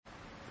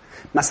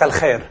مساء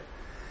الخير.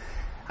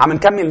 عم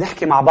نكمل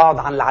نحكي مع بعض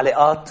عن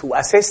العلاقات،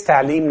 وأساس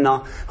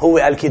تعليمنا هو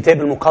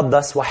الكتاب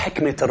المقدس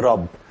وحكمة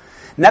الرب.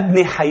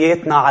 نبني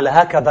حياتنا على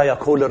هكذا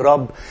يقول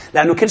الرب،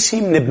 لأنه كل شيء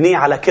بنبنيه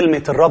على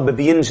كلمة الرب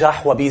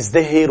بينجح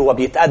وبيزدهر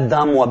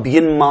وبيتقدم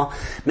وبينمى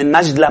من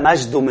مجد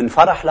لمجد ومن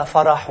فرح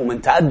لفرح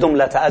ومن تقدم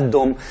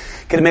لتقدم.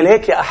 كرمال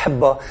هيك يا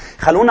أحبة،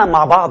 خلونا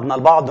مع بعضنا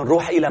البعض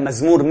نروح إلى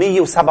مزمور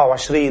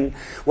 127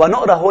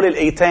 ونقرأ هول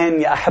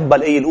الآيتين يا أحبة،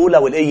 الآية الأولى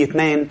والآية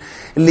 2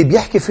 اللي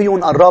بيحكي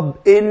فيهم الرب: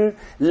 إن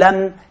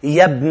لم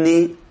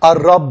يبني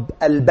الرب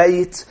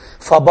البيت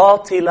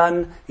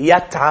فباطلا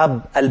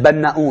يتعب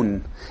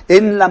البناؤون،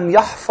 إن لم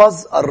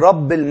يحفظ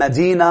الرب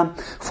المدينة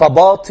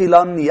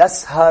فباطلا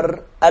يسهر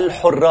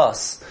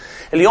الحراس.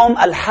 اليوم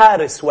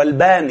الحارس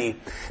والباني،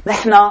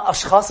 نحن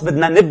أشخاص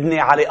بدنا نبني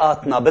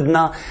علاقاتنا،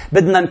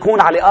 بدنا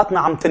نكون علاقاتنا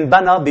عم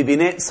تنبنى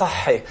ببناء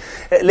صحي.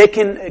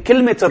 لكن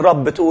كلمة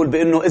الرب بتقول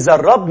بأنه إذا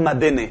الرب ما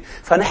بني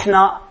فنحن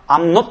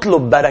عم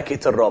نطلب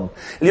بركة الرب.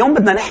 اليوم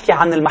بدنا نحكي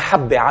عن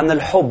المحبة، عن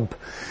الحب.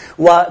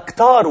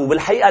 وكتار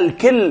وبالحقيقة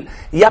الكل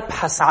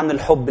يبحث عن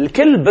الحب،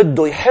 الكل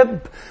بده يحب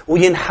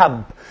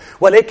وينحب،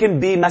 ولكن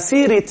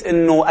بمسيرة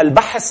إنه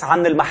البحث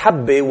عن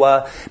المحبة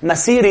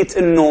ومسيرة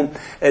إنه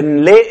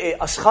نلاقي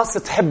أشخاص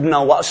تحبنا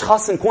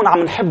وأشخاص نكون عم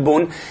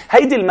نحبهم،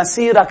 هيدي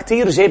المسيرة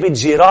كتير جابت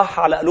جراح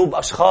على قلوب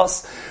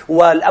أشخاص،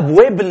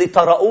 والأبواب اللي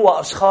طرقوها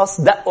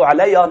أشخاص دقوا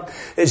عليها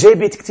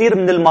جابت كتير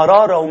من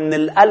المرارة ومن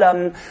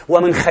الألم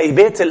ومن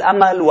خيبات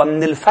الأمل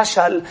ومن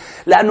الفشل،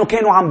 لأنه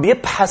كانوا عم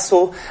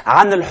بيبحثوا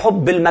عن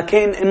الحب بالمكان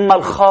إما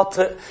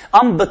الخاطئ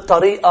أم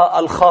بالطريقة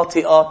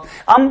الخاطئة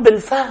أم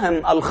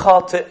بالفهم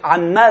الخاطئ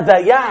عن ماذا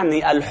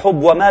يعني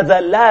الحب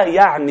وماذا لا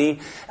يعني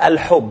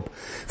الحب.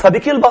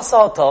 فبكل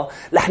بساطة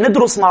رح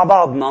ندرس مع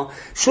بعضنا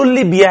شو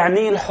اللي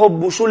بيعني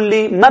الحب وشو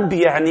اللي ما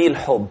بيعني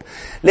الحب.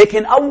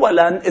 لكن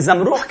أولا إذا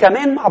نروح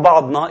كمان مع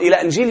بعضنا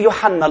إلى إنجيل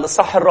يوحنا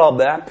الإصحاح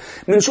 4،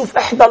 منشوف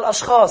إحدى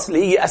الأشخاص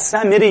اللي هي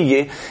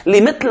السامرية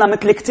اللي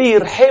مثل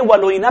كتير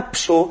حاولوا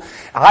ينبشوا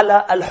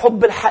على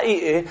الحب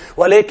الحقيقي،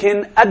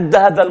 ولكن أدى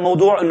هذا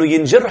الموضوع أنه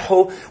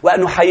ينجرحوا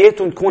وأنه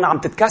حياتهم تكون عم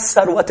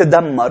تتكسر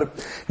وتدمر.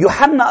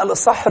 يوحنا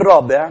الإصحاح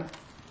 4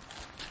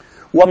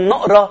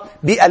 ومنقرأ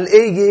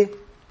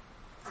بالآية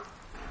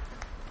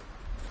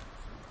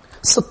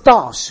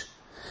 16: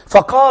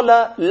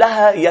 فقال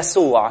لها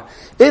يسوع: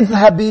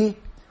 اذهبي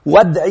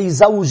وادعي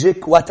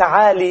زوجك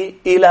وتعالي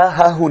إلى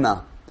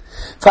هنا.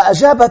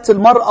 فأجابت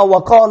المرأة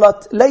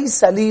وقالت: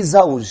 ليس لي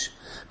زوج.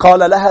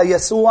 قال لها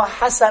يسوع: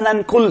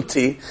 حسنا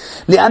قلت،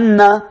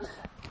 لأن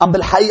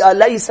بالحقيقة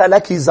ليس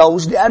لك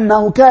زوج،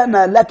 لأنه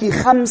كان لك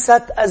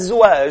 5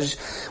 أزواج،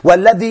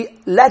 والذي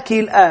لك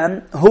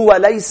الآن هو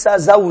ليس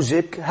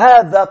زوجك،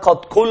 هذا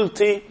قد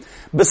قلت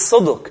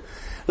بالصدق.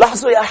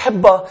 لاحظوا يا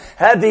أحبة،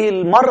 هذه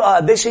المرأة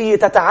قديش هي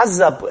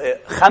تتعذب.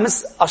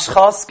 5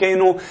 أشخاص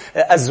كانوا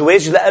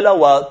أزواج لها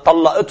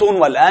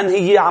وطلقتهم، والآن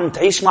هي عم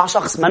تعيش مع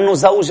شخص منه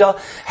زوجها.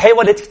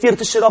 حاولت كتير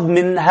تشرب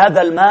من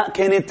هذا الماء،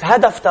 كانت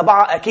هدف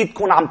تبعها أكيد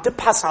تكون عم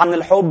تبحث عن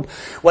الحب،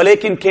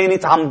 ولكن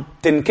كانت عم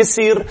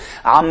تنكسر،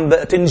 عم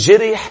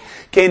تنجرح،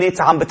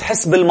 كانت عم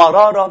بتحس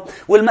بالمرارة،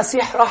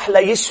 والمسيح راح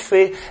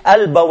ليشفي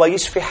قلبها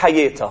ويشفي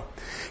حياتها.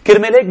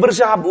 كرمال هيك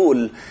برجع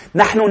بقول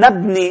نحن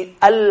نبني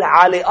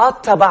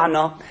العلاقات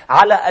تبعنا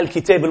على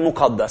الكتاب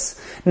المقدس.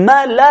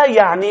 ما لا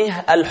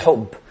يعنيه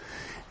الحب.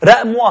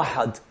 رقم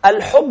 1،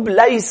 الحب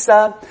ليس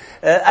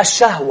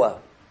الشهوة.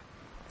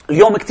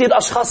 اليوم كتير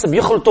أشخاص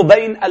بيخلطوا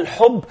بين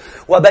الحب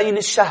وبين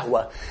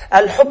الشهوة.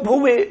 الحب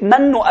هو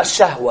منه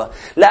الشهوة،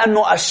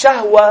 لأنه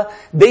الشهوة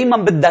دايما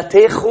بدها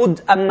تاخد،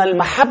 أما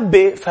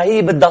المحبة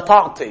فهي بدها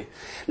تعطي.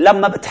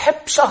 لما بتحب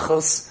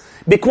شخص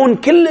بيكون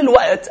كل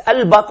الوقت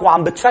قلبك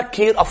وعم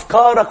بتفكر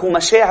أفكارك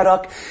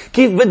ومشاعرك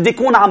كيف بدي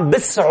يكون عم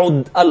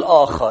بتسعد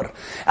الآخر.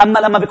 أما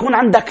لما بيكون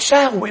عندك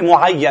شهوة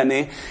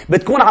معينة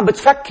بتكون عم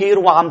بتفكر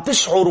وعم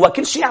تشعر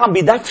وكل شيء عم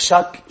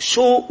بدفشك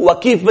شو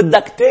وكيف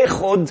بدك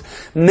تاخد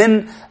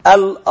من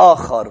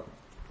الآخر.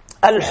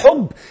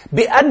 الحب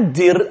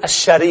بيقدر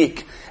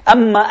الشريك،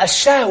 أما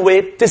الشهوة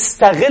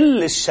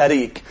بتستغل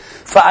الشريك.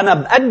 فأنا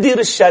بقدر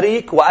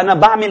الشريك وأنا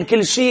بعمل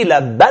كل شيء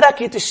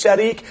لبركة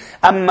الشريك،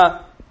 أما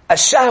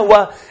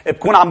الشهوة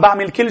بكون عم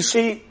بعمل كل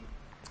شيء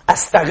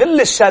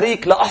أستغل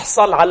الشريك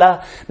لأحصل على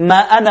ما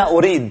أنا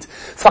أريد.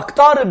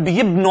 فكتار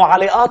بيبنوا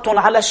علاقاتهم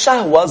على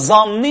الشهوة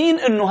ظانين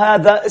أنه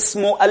هذا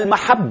اسمه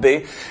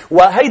المحبة،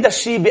 وهيدا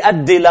الشيء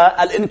بيؤدي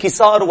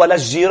للانكسار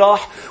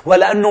وللجراح،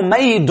 ولأنه ما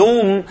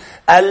يدوم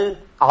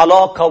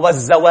العلاقة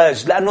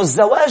والزواج، لأنه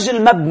الزواج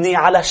المبني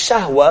على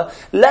الشهوة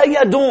لا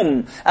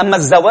يدوم، أما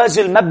الزواج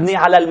المبني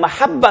على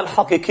المحبة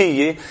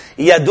الحقيقية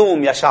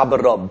يدوم يا شعب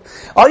الرب.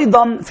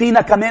 أيضا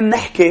فينا كمان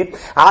نحكي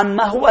عن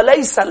ما هو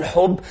ليس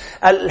الحب.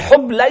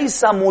 الحب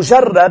ليس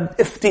مجرد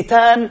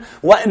افتتان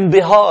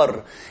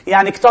وانبهار.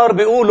 يعني كتار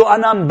بيقولوا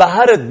أنا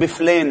انبهرت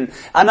بفلان،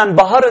 أنا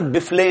انبهرت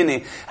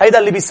بفلانة. هيدا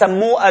اللي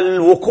بيسموه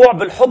الوقوع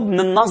بالحب من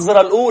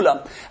النظرة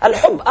الأولى.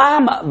 الحب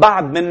أعمق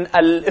بعد من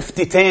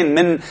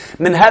الافتتان،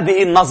 من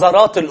هذه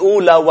النظرات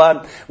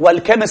الأولى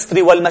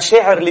والكيمستري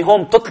والمشاعر اللي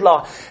هم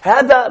تطلع.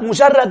 هذا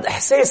مجرد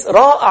إحساس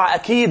رائع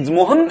أكيد،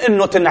 مهم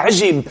إنه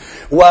تنعجب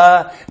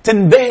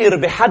وتنبهر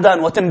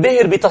بحدا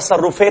وتنبهر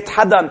بتصرفات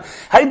حدا،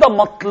 هيدا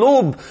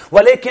مطلوب.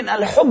 ولكن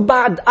الحب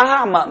بعد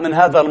أعمق من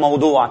هذا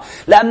الموضوع،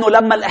 لأنه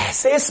لما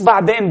الإحساس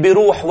بعدين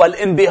بيروح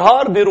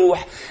والانبهار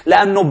بيروح،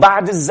 لأنه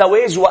بعد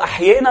الزواج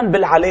وأحيانا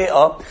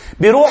بالعلاقة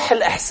بيروح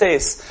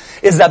الإحساس.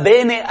 إذا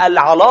باني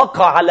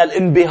العلاقة على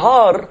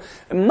الانبهار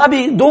ما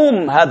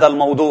بيدوم هذا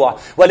الموضوع،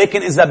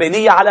 ولكن إذا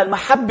بانية على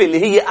المحبة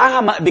اللي هي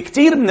أعمق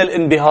بكتير من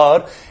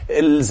الانبهار،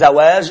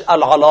 الزواج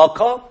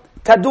العلاقة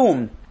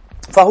تدوم.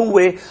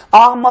 فهو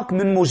أعمق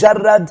من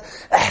مجرد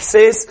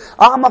إحساس،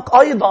 أعمق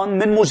أيضا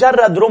من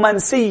مجرد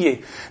رومانسية،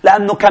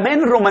 لأنه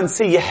كمان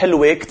الرومانسية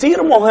حلوة.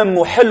 كتير مهم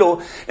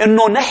وحلو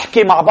إنه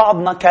نحكي مع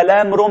بعضنا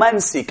كلام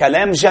رومانسي،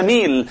 كلام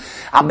جميل.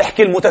 عم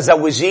بحكي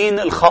المتزوجين،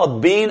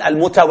 الخاطبين،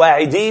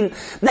 المتواعدين،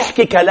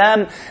 نحكي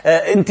كلام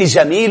أنت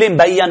جميلة،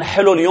 مبين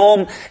حلو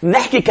اليوم،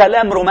 نحكي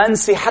كلام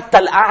رومانسي. حتى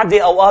القعدة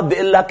أوقات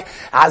بيقول لك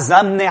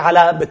عزمني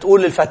على،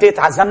 بتقول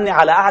الفتاة عزمني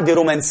على قعدة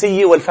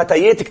رومانسية،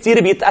 والفتيات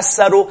كتير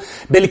بيتأثروا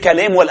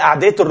بالكلام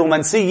والقعدات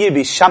الرومانسية،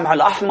 بالشمع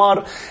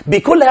الأحمر،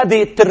 بكل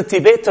هذه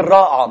الترتيبات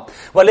الرائعة.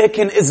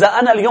 ولكن إذا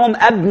أنا اليوم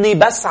أبني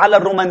بس على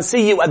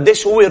الرومانسية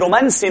وقديش هو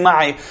رومانسي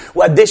معي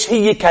وقديش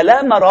هي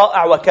كلامه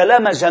رائع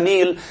وكلامه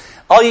جميل،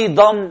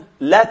 أيضا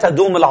لا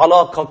تدوم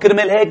العلاقة.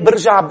 كرمال هيك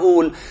برجع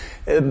بقول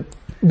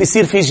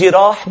بيصير في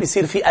جراح،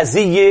 بيصير في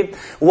أذية،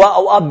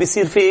 وأوقات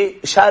بيصير في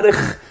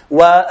شرخ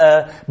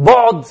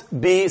وبعد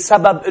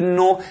بسبب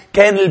أنه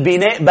كان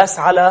البناء بس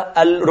على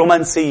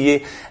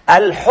الرومانسية.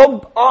 الحب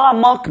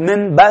أعمق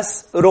من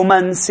بس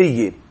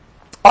رومانسية.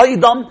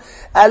 أيضا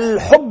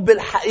الحب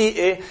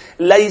الحقيقي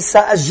ليس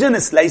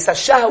الجنس، ليس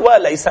الشهوة،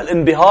 ليس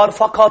الانبهار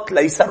فقط،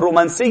 ليس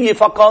الرومانسية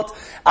فقط،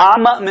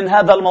 أعمق من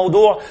هذا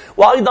الموضوع.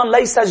 وأيضا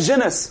ليس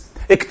الجنس.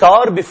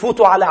 كتار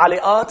بفوتوا على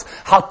علاقات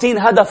حاطين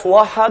هدف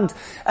واحد،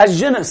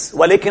 الجنس.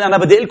 ولكن أنا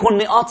بدي لكم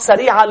نقاط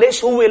سريعة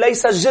ليش هو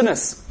ليس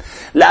الجنس.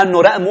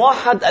 لأنه رقم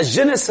واحد،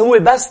 الجنس هو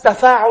بس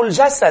تفاعل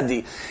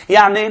جسدي،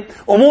 يعني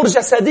أمور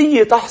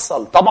جسدية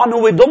تحصل. طبعا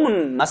هو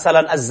ضمن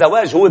مثلا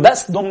الزواج، هو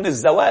بس ضمن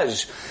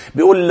الزواج.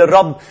 بيقول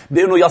الرب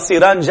بأنه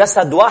يصيران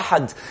جسد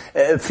واحد،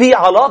 في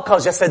علاقة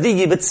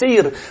جسدية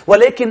بتصير.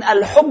 ولكن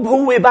الحب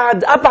هو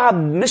بعد أبعد،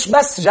 مش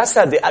بس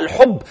جسدي،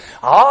 الحب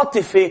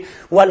عاطفي،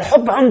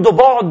 والحب عنده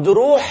بعد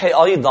روحي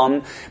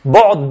أيضا،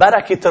 بعد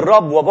بركة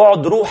الرب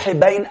وبعد روحي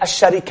بين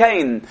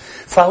الشريكين.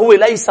 فهو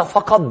ليس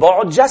فقط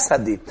بعد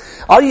جسدي.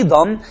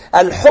 أيضا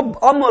الحب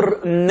أمر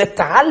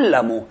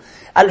نتعلمه.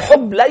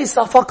 الحب ليس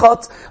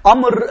فقط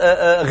أمر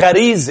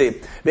غريزي،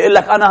 بيقول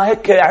لك أنا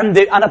هيك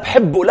عندي أنا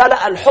بحبه. لا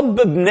لا، الحب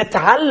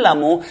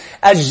بنتعلمه.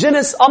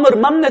 الجنس أمر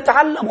ما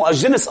بنتعلمه،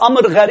 الجنس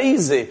أمر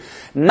غريزي،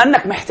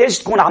 منك محتاج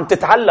تكون عم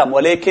تتعلم.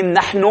 ولكن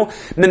نحن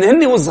من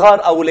هني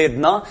وصغار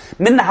أولادنا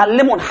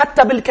منعلمهم.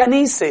 حتى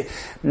بالكنيسة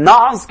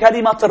نعظ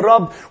كلمة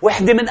الرب،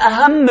 واحدة من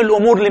أهم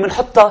الأمور اللي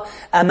منحطها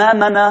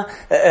أمامنا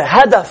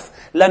هدف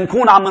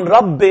لنكون عم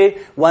نربي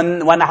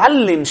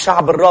ونعلم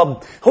شعب الرب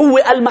هو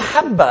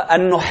المحبة،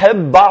 أن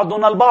نحب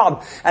بعضنا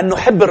البعض، أن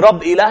نحب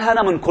الرب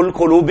إلهنا من كل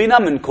قلوبنا،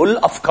 من كل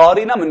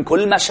أفكارنا، من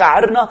كل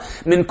مشاعرنا،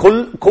 من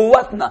كل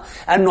قوتنا،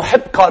 أن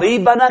نحب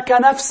قريبنا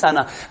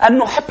كنفسنا، أن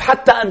نحب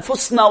حتى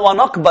أنفسنا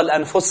ونقبل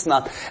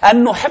أنفسنا،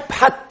 أن نحب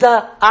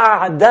حتى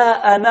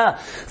أعداءنا.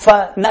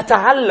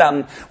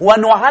 فنتعلم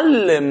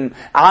ونعلم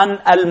عن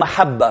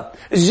المحبة.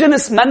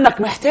 الجنس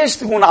منك محتاج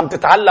تكون عم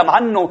تتعلم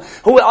عنه،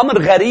 هو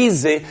أمر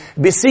غريزي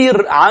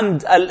بيصير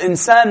عند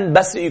الإنسان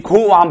بس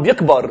هو عم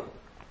بيكبر.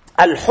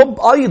 الحب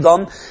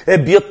أيضا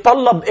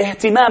بيتطلب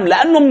اهتمام،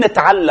 لأنه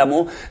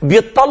منتعلمه.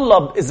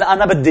 بيتطلب إذا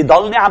أنا بدي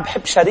ضلني عم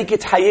بحب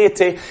شريكة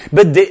حياتي،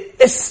 بدي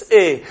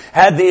أسقي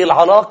هذه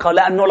العلاقة،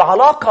 لأنه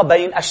العلاقة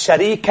بين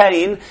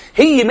الشريكين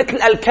هي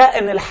مثل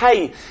الكائن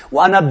الحي.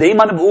 وأنا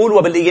دايما بقول،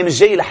 وبالأيام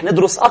الجاية رح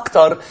ندرس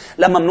أكتر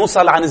لما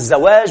نوصل عن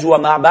الزواج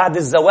وما بعد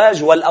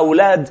الزواج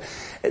والأولاد،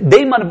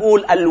 دايما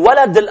بقول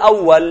الولد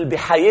الأول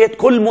بحياة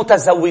كل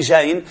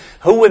متزوجين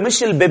هو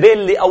مش البيبي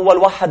اللي أول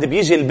واحد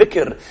بيجي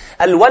البكر.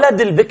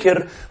 الولد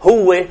البكر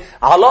هو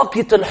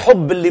علاقة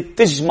الحب اللي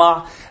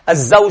بتجمع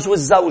الزوج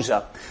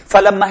والزوجة.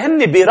 فلما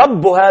هن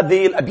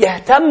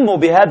بيهتموا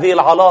بهذه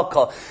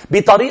العلاقة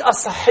بطريقة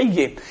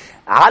صحية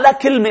على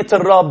كلمة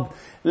الرب،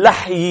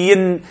 رح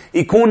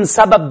يكون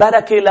سبب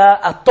بركة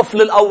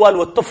للطفل الأول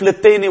والطفل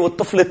الثاني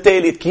والطفل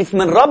الثالث. كيف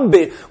من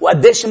ربي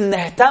وقديش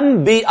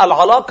منهتم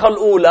بالعلاقة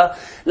الأولى،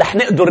 رح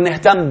نقدر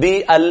نهتم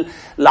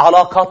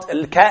بالعلاقات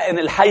الكائن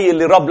الحي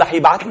اللي الرب رح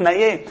يبعث لنا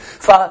إياه.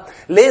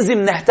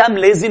 فلازم نهتم،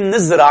 لازم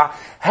نزرع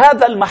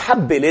هذا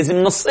المحبة،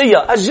 لازم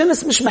نسقيها.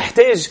 الجنس مش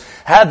محتاج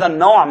هذا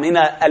النوع من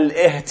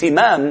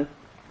الاهتمام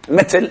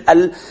مثل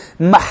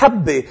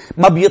المحبة،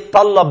 ما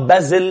بيتطلب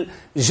بذل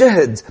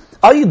جهد.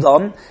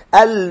 أيضا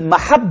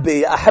المحبة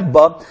يا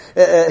أحبة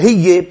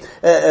هي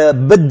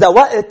بدها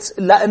وقت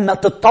لأنها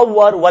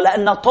تتطور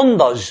ولأنها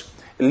تنضج.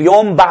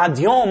 اليوم بعد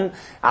يوم،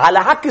 على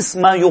عكس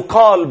ما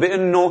يقال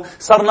بأنه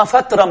صرنا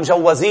فترة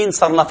مجوزين،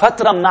 صرنا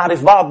فترة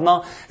منعرف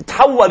بعضنا،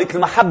 تحولت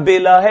المحبة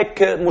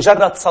لهيك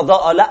مجرد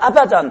صداقة. لا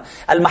أبدا،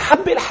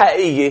 المحبة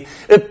الحقيقية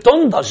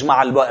بتنضج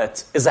مع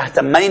الوقت إذا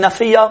اهتمينا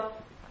فيها،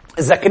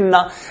 إذا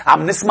كنا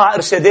عم نسمع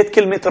إرشادات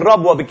كلمة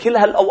الرب، وبكل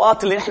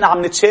هالأوقات اللي نحن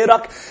عم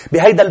نتشارك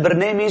بهيدا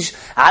البرنامج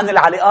عن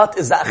العلاقات،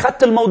 إذا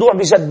أخذت الموضوع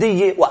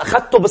بجدية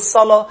وأخذته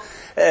بالصلاة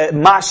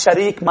مع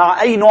الشريك،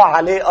 مع أي نوع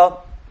علاقة،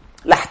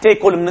 رح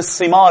تاكل من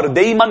الثمار.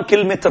 دايما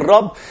كلمة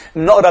الرب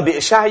بنقرأ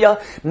بإشعيا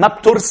ما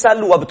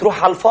بترسل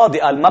وبتروح على الفاضي،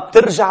 قال ما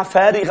بترجع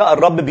فارغة،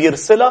 الرب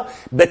بيرسلها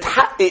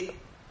بتحقق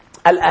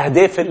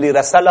الأهداف اللي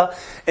رسلها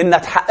إنها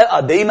تحققها.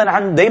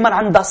 دايما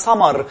عندها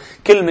ثمر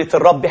كلمة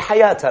الرب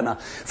بحياتنا.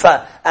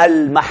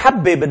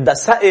 فالمحبة بدها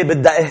سقي،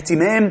 بدها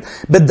اهتمام،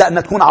 بدها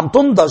أنها تكون عم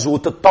تنضج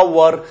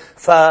وتتطور.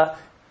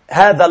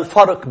 فهذا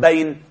الفرق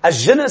بين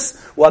الجنس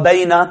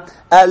وبين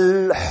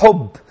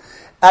الحب.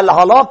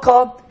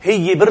 العلاقة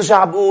هي،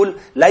 برجع بقول،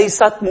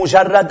 ليست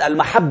مجرد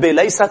المحبة،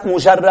 ليست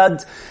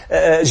مجرد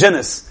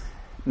جنس.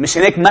 مش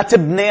هيك ما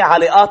تبني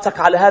علاقاتك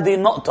على هذه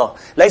النقطة.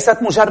 ليست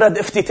مجرد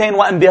افتتان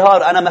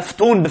وانبهار، أنا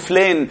مفتون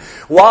بفلان،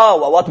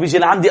 واو. وقت بيجي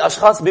لعندي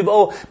أشخاص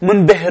بيبقوا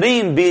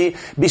منبهرين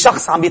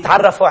بشخص عم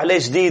بيتعرفوا عليه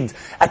جديد،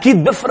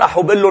 أكيد بفرح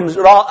وبقول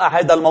لهم رائع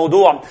هذا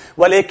الموضوع،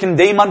 ولكن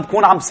دايما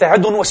بكون عم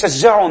ساعدهم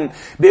وشجعهم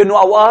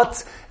بأنه أوقات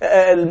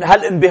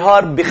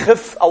هالانبهار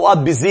بخف، أوقات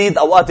بيزيد،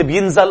 أوقات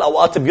بينزل،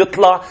 أوقات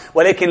بيطلع،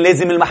 ولكن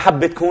لازم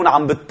المحبة تكون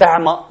عم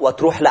بتعمق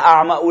وتروح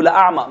لأعمق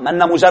ولأعمق.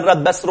 منا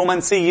مجرد بس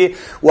رومانسية،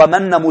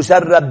 ومنا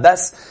مجرد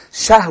بس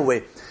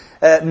شهوة.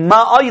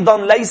 ما أيضا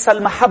ليس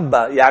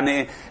المحبة،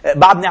 يعني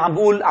بعدني عم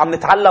بقول عم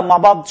نتعلم مع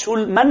بعض شو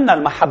منا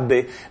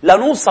المحبة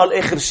لنوصل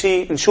آخر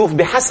شيء نشوف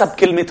بحسب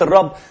كلمة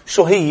الرب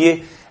شو هي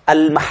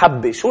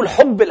المحبة، شو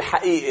الحب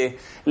الحقيقي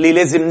اللي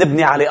لازم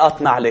نبني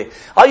علاقاتنا عليه.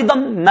 أيضا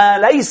ما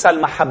ليس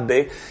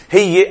المحبة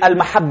هي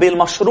المحبة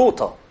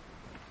المشروطة.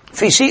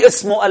 في شيء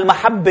اسمه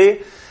المحبة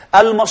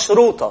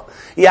المشروطة،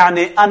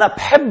 يعني أنا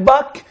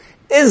بحبك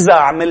إذا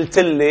عملت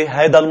لي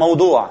هذا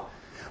الموضوع.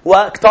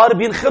 وكتار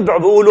بينخدعوا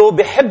بيقولوا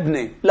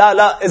بحبني.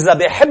 لا، إذا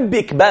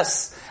بحبك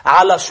بس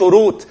على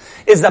شروط،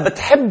 إذا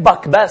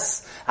بتحبك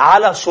بس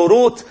على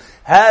شروط،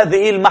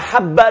 هذه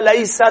المحبة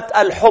ليست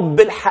الحب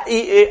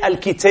الحقيقي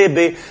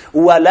الكتابي،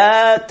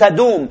 ولا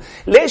تدوم.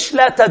 ليش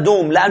لا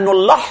تدوم؟ لأنه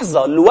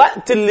اللحظة،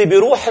 الوقت اللي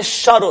بيروح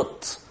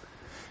الشرط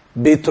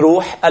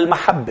بتروح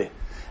المحبة.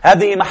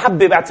 هذه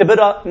محبة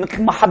بعتبرها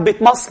مثل محبة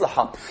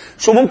مصلحة.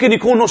 شو ممكن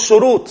يكونوا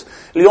الشروط؟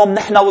 اليوم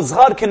نحن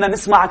وصغار كنا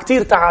نسمع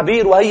كتير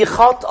تعابير وهي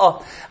خاطئة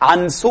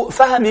عن سوء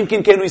فهم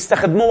يمكن كانوا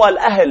يستخدموها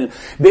الأهل،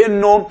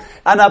 بأنه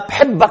أنا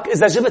بحبك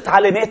إذا جبت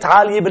علامات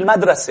عالية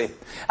بالمدرسة،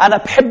 أنا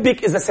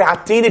بحبك إذا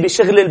ساعدتيني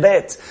بشغل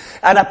البيت،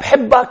 أنا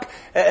بحبك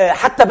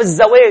حتى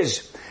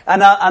بالزواج،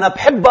 أنا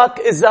بحبك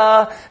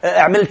إذا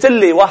عملت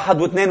لي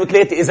 1 و2 و3،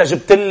 إذا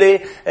جبت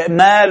لي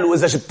مال،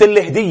 وإذا جبت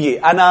لي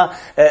هدية.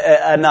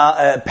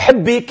 أنا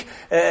بحبك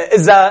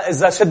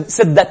إذا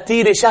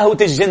سددتي لي شهوة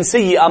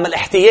الجنسية أم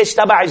الاحتياج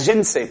تبع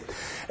الجنسي.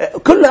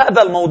 كل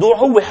هذا الموضوع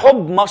هو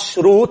حب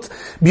مشروط،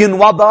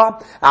 بينوضع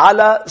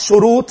على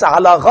شروط،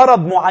 على غرض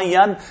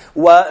معين،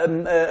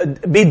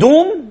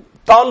 وبدون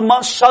طالما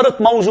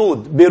الشرط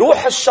موجود.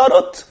 بيروح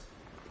الشرط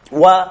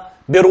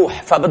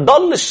بيروح،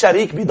 فبتضل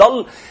الشريك،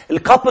 بيضل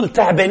الكابل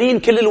تعبانين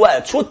كل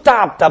الوقت. شو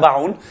التعب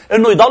تبعهم؟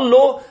 انه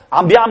يضلوا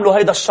عم بيعملوا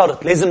هيدا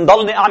الشرط، لازم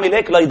ضلني اعمل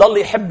هيك ليضل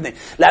يحبني،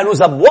 لانه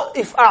اذا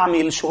بوقف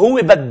اعمل شو هو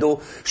بده،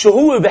 شو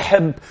هو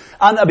بحب،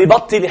 انا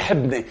ببطل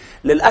يحبني.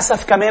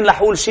 للاسف كمان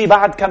رح اقول شيء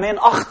بعد كمان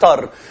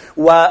اخطر،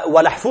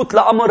 ورح فوت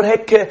لامر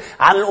هيك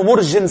عن الامور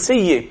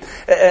الجنسيه.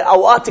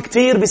 اوقات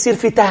كتير بيصير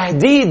في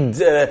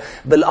تهديد،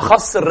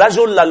 بالاخص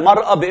الرجل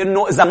للمراه،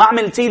 بانه اذا ما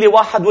عملتي لي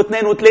 1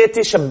 و2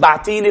 و3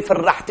 شبعتيني،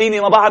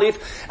 فرحتيني، ما بعرف،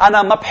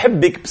 انا ما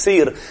بحبك.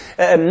 بصير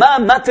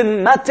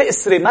ما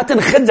تأسري، ما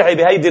تنخدعي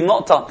بهيدي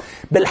النقطه.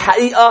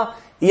 بالحقيقه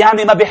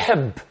يعني ما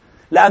بحب،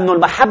 لأنه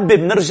المحبة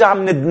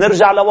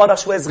بنرجع لورا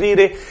شوي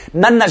صغيرة.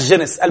 منا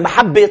الجنس،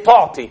 المحبة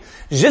تعطي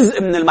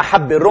جزء من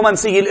المحبة،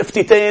 الرومانسية،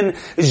 الافتتان،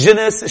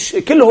 الجنس،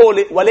 كل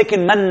هول،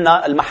 ولكن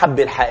منا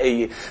المحبة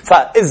الحقيقية.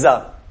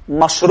 فإذا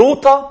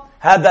مشروطة،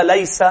 هذا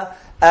ليس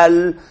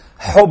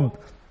الحب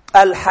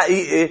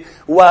الحقيقي،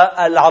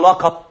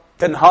 والعلاقة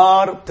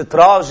تنهار،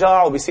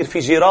 تتراجع، وبيصير في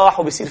جراح،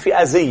 وبيصير في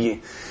أذية.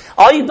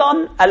 أيضا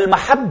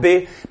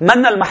المحبة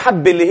منا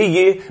المحبة اللي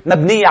هي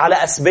مبنية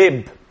على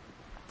أسباب،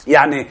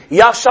 يعني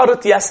يا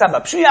شرط يا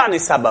سبب. شو يعني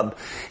سبب؟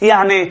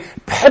 يعني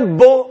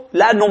بحبه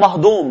لأنه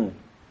مهضوم.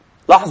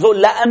 لاحظوا،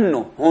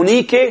 لأنه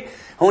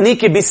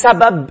هونيك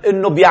بسبب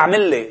أنه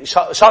بيعمل لي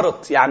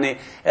شرط، يعني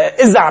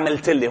إذا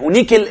عملت لي،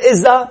 هونيك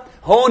الإذا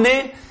هون،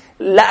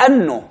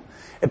 لأنه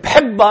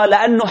بحبها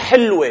لأنه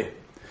حلوة،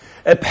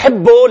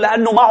 بحبه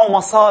لأنه معه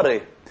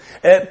مصاري،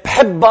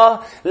 بحبها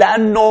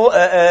لأنه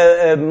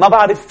ما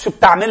بعرف شو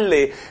بتعمل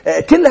لي.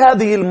 كل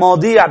هذه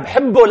المواضيع.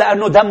 بحبه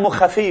لأنه دمه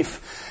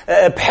خفيف،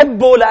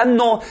 بحبه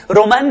لأنه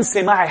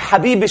رومانسي معي.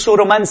 حبيبي شو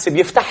رومانسي،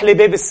 بيفتح لي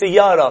باب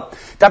السيارة.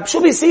 طب شو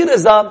بيصير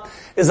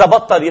إذا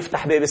بطل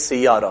يفتح باب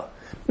السيارة؟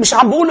 مش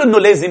عم بقول انه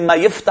لازم ما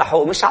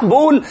يفتحوا، مش عم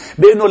بقول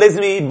بانه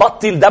لازم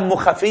يبطل دمه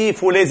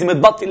خفيف ولازم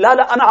تبطل،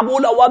 لا انا عم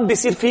بقول اوقات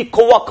بيصير فيه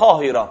قوة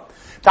قاهرة.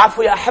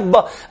 تعرفوا يا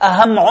أحبة،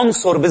 أهم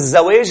عنصر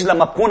بالزواج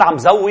لما بكون عم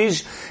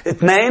زوج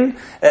اثنين،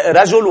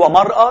 رجل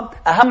ومرأة،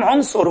 أهم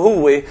عنصر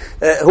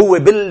هو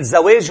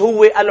بالزواج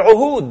هو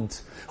العهود.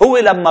 هو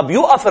لما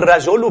بيوقف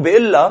الرجل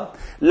وبيقول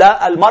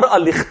لا المرأة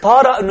اللي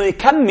اختار انه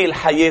يكمل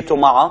حياته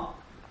معها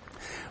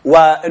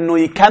وانه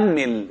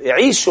يكمل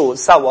يعيشوا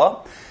سوا،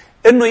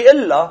 انه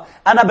يقول لها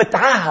انا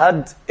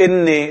بتعهد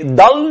اني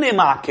ضلني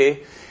معك،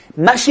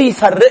 ماشي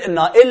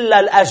يفرقنا الا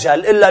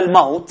الاجل الا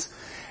الموت،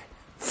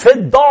 في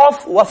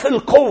الضعف وفي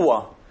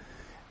القوة،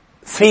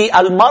 في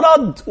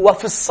المرض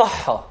وفي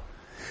الصحة،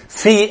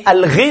 في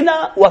الغنى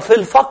وفي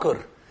الفقر.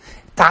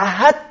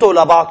 تعهدتوا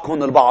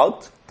لبعضكم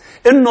البعض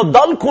انه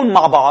تضلكم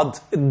مع بعض،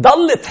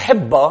 تضل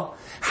تحبها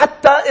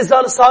حتى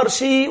اذا صار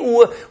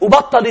شيء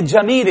وبطلت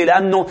جميلة.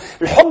 لانه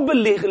الحب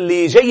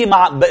اللي جاي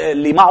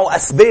اللي معه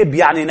اسباب،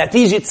 يعني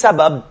نتيجة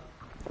سبب،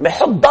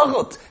 بحط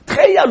ضغط.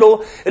 تخيلوا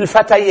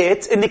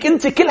الفتيات انك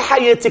انت كل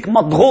حياتك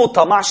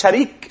مضغوطة مع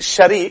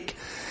الشريك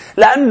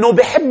لأنه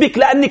بحبك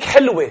لأنك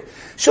حلوة.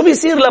 شو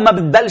بيصير لما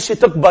بتبلش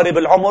تكبري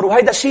بالعمر؟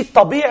 وهيدا شيء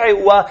طبيعي،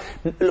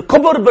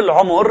 والكبر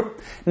بالعمر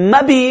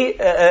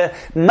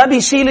ما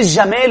بيشيل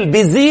الجمال،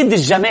 بيزيد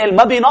الجمال،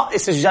 ما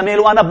بينقص الجمال.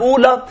 وأنا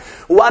بقولها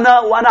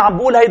وأنا عم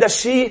بقول هيدا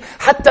الشيء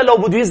حتى لو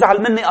بده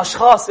يزعل مني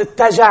أشخاص.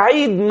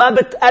 التجاعيد ما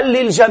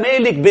بتقلل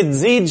جمالك،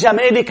 بتزيد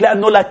جمالك،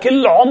 لأنه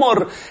لكل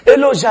عمر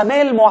له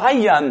جمال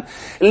معين.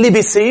 اللي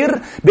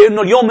بيصير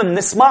بأنه اليوم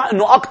بنسمع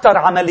أنه أكتر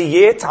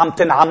عمليات عم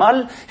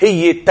تنعمل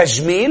هي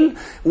التجميل.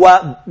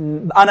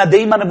 وأنا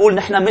دايما بقول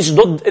نحن مش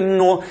ضد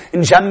انه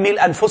نجمل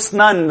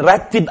انفسنا،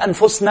 نرتب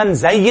انفسنا،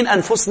 نزين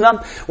انفسنا،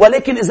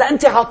 ولكن اذا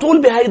انت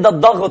عطول بهيدا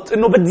الضغط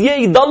انه بدي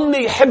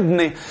يضل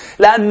يحبني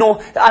لانه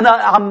انا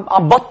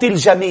عم بطل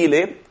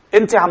جميله،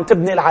 انت عم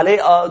تبني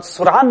العلاقه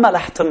سرعان ما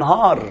رح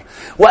تنهار.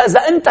 واذا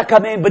انت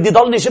كمان بدي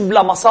ضلني جيب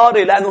لها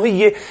مصاري لانه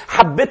هي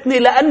حبتني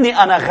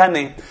لاني انا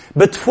غني،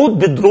 بتفوت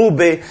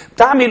بدروبه،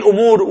 بتعمل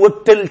امور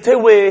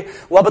وبتلتوي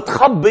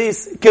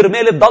وبتخبص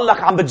كرمال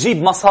تضلك عم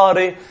بتجيب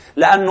مصاري،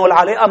 لانه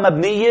العلاقه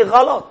مبنيه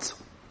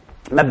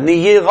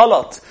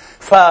غلط.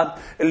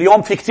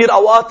 فاليوم في كتير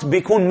أوقات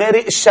بيكون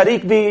مارق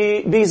الشريك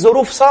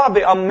بظروف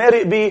صعبة، أم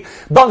مارق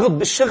بضغط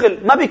بالشغل،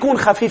 ما بيكون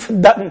خفيف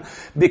الدم،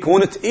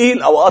 بيكون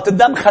تقيل. أوقات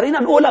الدم خلينا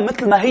نقولها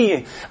مثل ما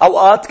هي.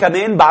 أوقات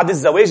كمان بعد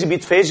الزواج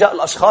بيتفاجأ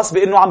الأشخاص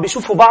بأنه عم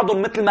بيشوفوا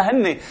بعضهم مثل ما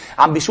هن،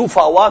 عم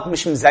بيشوفوا أوقات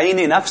مش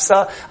مزينة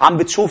نفسها، عم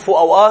بتشوفوا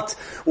أوقات،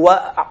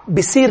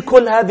 وبيصير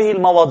كل هذه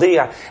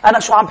المواضيع. أنا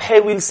شو عم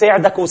بحاول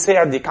ساعدك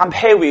وساعدك، عم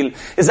بحاول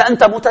إذا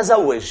أنت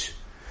متزوج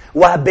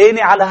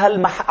وهباني على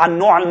عن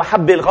نوع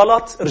المحبة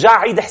الغلط، ارجع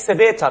عيد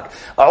حساباتك،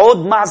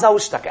 عود مع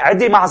زوجتك،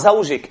 عدي مع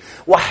زوجك،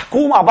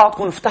 واحكوا مع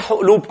بعضكم، افتحوا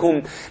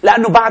قلوبكم،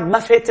 لأنه بعد ما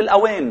فات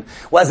الأوان.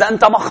 وإذا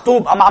أنت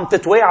مخطوب أم عم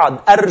تتواعد،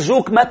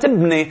 أرجوك ما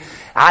تبني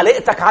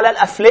علاقتك على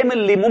الأفلام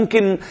اللي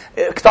ممكن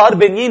كتار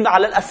بنيين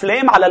على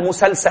الأفلام، على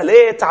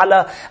المسلسلات،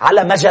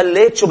 على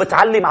مجلات شو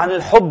بتعلم عن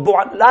الحب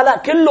لا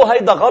كله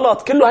هيدا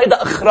غلط، كله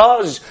هيدا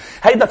إخراج.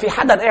 هيدا في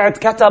حدا قاعد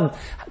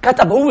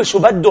كتب هو شو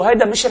بده.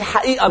 هيدا مش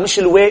الحقيقة، مش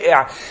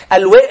الواقع.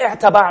 الواقع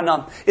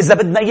تبعنا إذا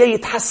بدنا إياه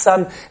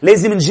يتحسن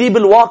لازم نجيب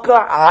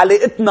الواقع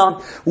علاقتنا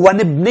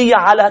ونبنيها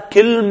على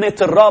كلمة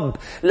الرب،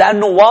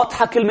 لأنه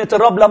واضحة كلمة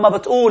الرب لما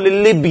بتقول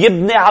اللي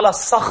بيبني على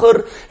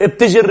الصخر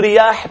بتجي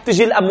الرياح،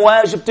 بتجي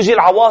الأمواج، بتجي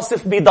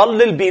العواصف،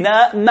 بيضل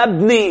البناء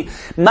مبني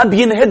ما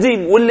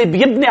بينهدم. واللي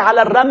بيبني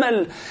على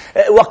الرمل،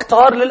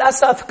 وكتار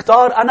للأسف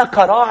كتار، أنا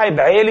كراعي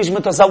بعالج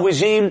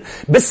متزوجين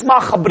بسمع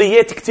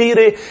خبريات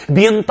كتيرة،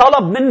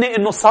 بينطلب مني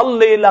إنه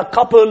صلي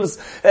لكابلز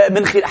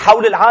من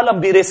حول العالم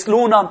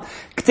بيرسلونا.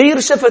 كتير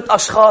شفت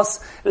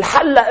أشخاص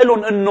الحل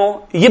لهم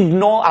إنه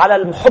يبنوا على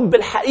الحب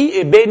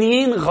الحقيقي،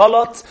 بانيين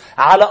غلط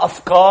على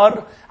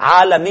أفكار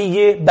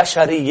عالمية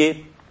بشرية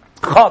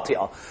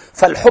خاطئة.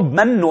 فالحب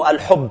منه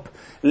الحب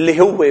اللي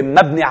هو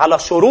مبني على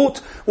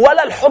شروط،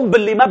 ولا الحب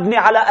اللي مبني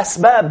على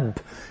أسباب،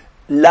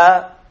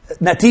 لا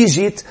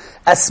نتيجة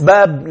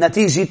أسباب،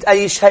 نتيجة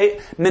أي شيء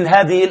من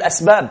هذه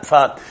الأسباب.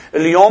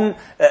 فاليوم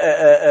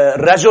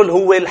الرجل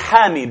هو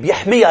الحامي،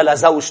 بيحميها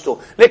لزوجته،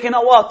 لكن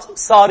أوقات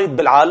صارت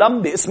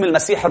بالعالم باسم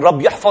المسيح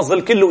الرب يحفظ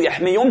الكل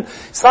ويحميهم،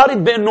 صارت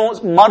بأنه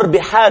مر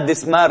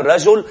بحادث ما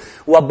الرجل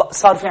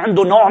وصار في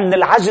عنده نوع من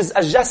العجز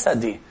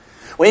الجسدي.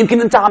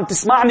 ويمكن أنت عم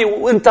تسمعني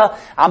وأنت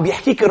عم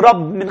بيحكيك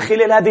الرب من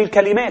خلال هذه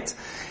الكلمات،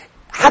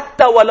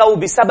 حتى ولو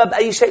بسبب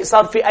أي شيء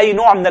صار في أي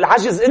نوع من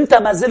العجز، أنت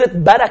ما زلت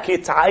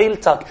بركة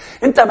عائلتك،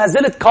 أنت ما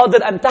زلت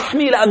قادر أن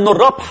تحمي، لأن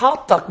الرب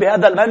حاطك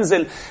بهذا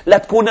المنزل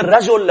لتكون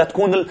الرجل،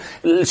 لتكون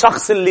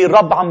الشخص اللي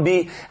الرب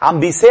عم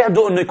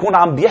بيساعده أنه يكون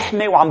عم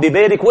بيحمي وعم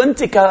بيبارك.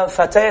 وأنت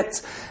كفتاة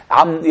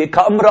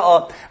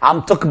كامرأة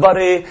عم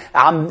تكبري،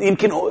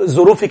 يمكن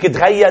ظروفك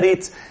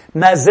تغيرت،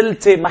 ما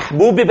زلت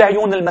محبوبة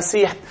بعيون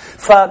المسيح.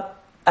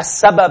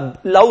 فالسبب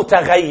لو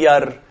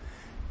تغير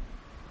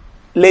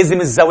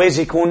لازم الزواج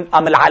يكون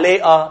أم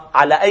العلاقة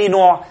على أي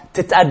نوع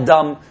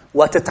تتقدم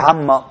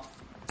وتتعمق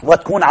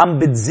وتكون عم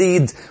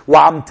بتزيد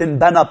وعم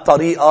تنبنى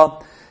بطريقة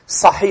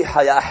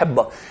صحيحة يا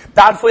أحبة.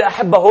 تعرفوا يا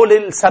أحبة، هول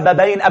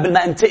السببين قبل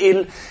ما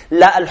انتقل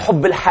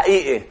للحب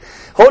الحقيقي.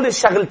 هول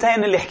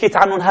الشغلتين اللي حكيت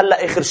عنهم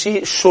هلأ آخر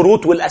شيء،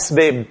 الشروط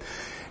والأسباب.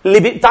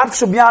 بتعرف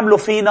شو بيعملوا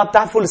فينا؟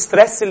 بتعرفوا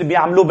الستريس اللي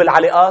بيعملوه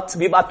بالعلاقات؟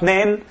 بيبقى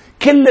اثنين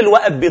كل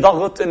الوقت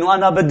بضغط انه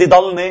انا بدي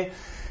ضلني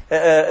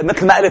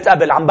مثل ما قلت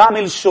قبل عم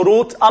بعمل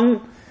الشروط،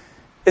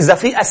 اذا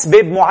في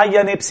اسباب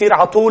معينة بصير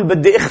على طول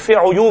بدي اخفي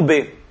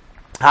عيوبي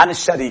عن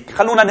الشريك.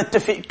 خلونا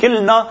نتفق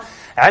كلنا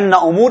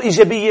عنا امور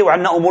ايجابية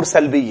وعنا امور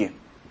سلبية.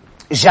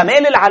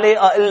 جمال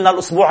العلاقة قلنا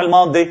الاسبوع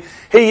الماضي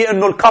هي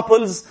انه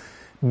الكابلز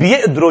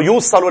بيقدروا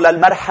يوصلوا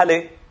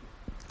للمرحلة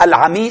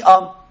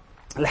العميقة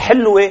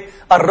الحلوة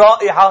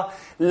الرائعة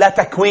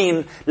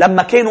لتكوين،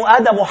 لما كانوا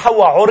آدم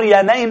وحواء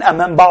عريانين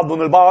أمام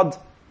بعضهم البعض،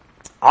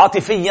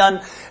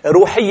 عاطفيا،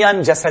 روحيا،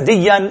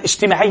 جسديا،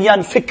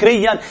 اجتماعيا،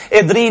 فكريا،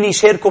 قادرين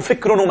يشاركوا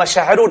فكرهم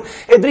ومشاعرهم،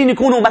 قادرين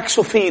يكونوا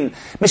مكشوفين.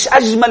 مش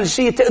أجمل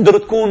شيء تقدر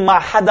تكون مع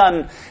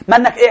حدا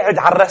منك قاعد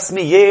على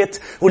الرسميات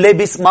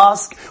ولابس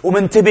ماسك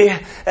ومنتبه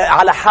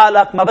على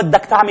حالك، ما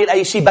بدك تعمل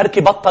أي شيء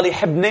بركي بطل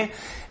يحبني؟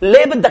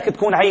 ليه بدك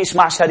تكون عايش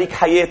مع شريك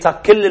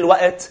حياتك كل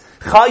الوقت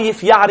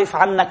خايف يعرف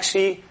عنك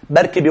شيء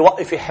بركي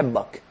بيوقف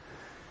يحبك؟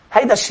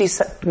 هيدا الشيء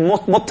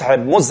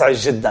متعب مزعج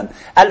جدا.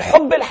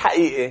 الحب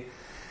الحقيقي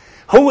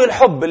هو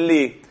الحب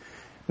اللي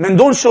من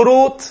دون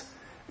شروط،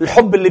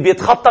 الحب اللي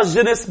بيتخطى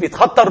الجنس،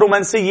 بيتخطى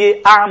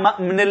الرومانسية، أعمق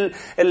من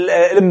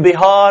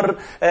الانبهار،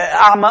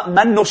 أعمق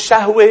منه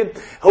الشهوة.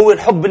 هو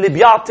الحب اللي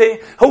بيعطي،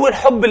 هو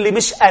الحب اللي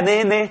مش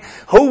أناني،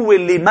 هو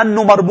اللي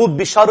منه مربوط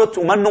بشرط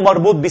ومنه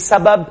مربوط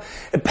بسبب.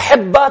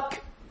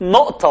 بحبك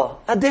نقطة.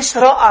 قديش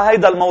رائع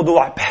هيدا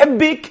الموضوع،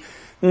 بحبك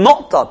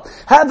نقطة.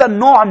 هذا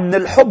النوع من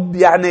الحب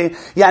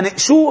يعني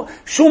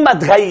شو ما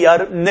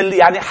تغير من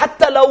يعني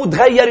حتى لو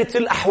تغيرت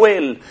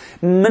الأحوال،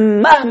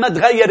 من مهما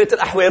تغيرت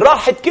الأحوال،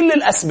 راحت كل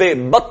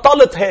الأسباب،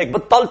 بطلت هيك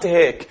بطلت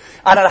هيك،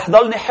 أنا رح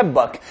ضلني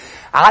حبك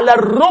على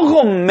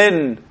الرغم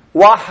من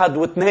 1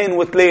 و2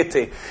 و3،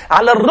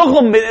 على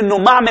الرغم من انه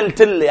ما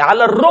عملت لي،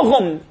 على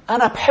الرغم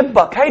انا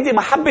بحبك. هيدي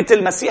محبة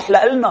المسيح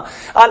لإلنا.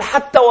 قال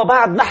حتى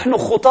وبعد نحن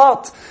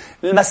خطاة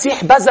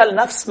المسيح بذل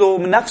نفسه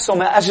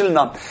من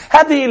أجلنا.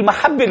 هذه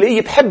المحبة اللي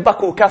هي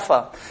بحبك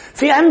وكفى.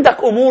 في عندك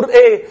أمور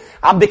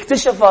عم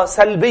بكتشفها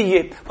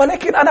سلبية،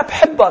 ولكن أنا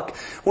بحبك،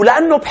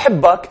 ولأنه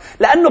بحبك،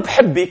 لأنه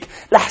بحبك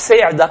رح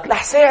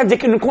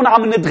ساعدك إنه نكون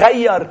عم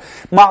نتغير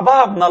مع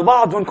بعضنا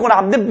البعض ونكون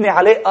عم نبني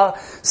علاقة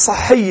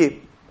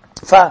صحية.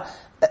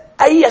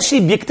 فأي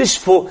شيء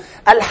بيكتشفه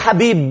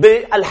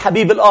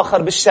الحبيب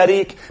الآخر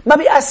بالشريك ما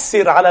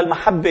بيأثر على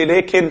المحبة،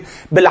 لكن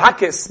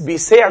بالعكس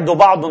بيساعدوا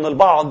بعضهم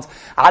البعض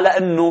على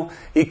أنه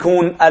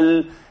يكون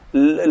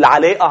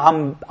العلاقة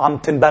عم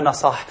تنبنى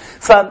صح.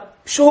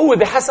 فشو هو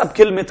بحسب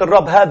كلمة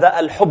الرب هذا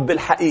الحب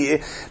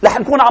الحقيقي؟ رح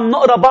نكون عم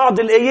نقرأ بعض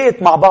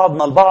الآيات مع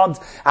بعضنا البعض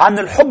عن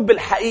الحب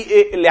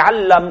الحقيقي اللي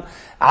علم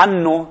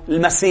عنه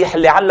المسيح،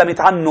 اللي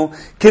علمت عنه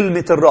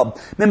كلمة الرب.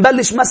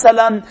 منبلش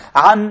مثلا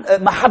عن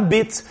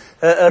محبة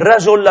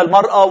الرجل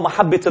للمرأة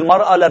ومحبة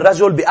المرأة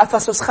للرجل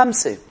بأفسس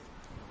 5.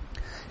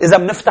 إذا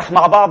بنفتح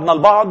مع بعضنا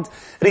البعض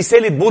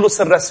رسالة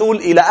بولس الرسول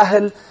إلى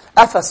أهل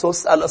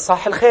أفسس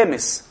الإصحاح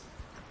 5.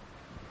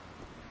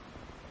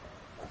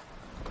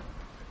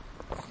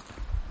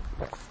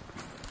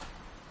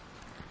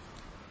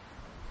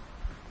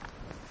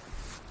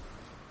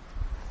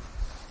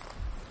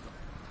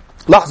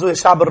 لاحظوا يا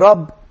شعب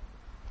الرب،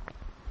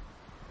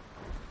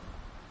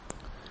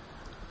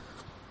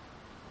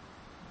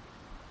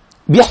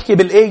 بيحكي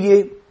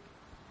بالآية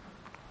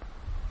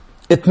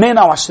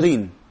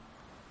 28،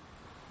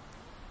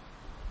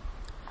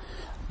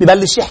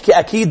 ببلش يحكي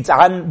أكيد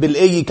عن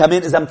بالآية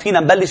كمان. إذا فينا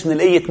نبلش من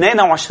الآية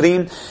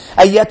 22: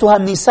 أيتها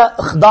النساء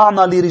اخضعن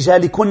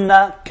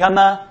لرجالكن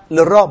كما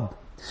للرب،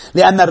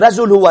 لأن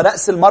الرجل هو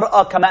رأس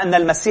المرأة، كما أن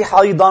المسيح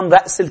أيضا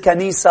رأس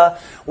الكنيسة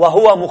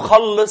وهو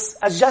مخلص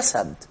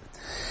الجسد.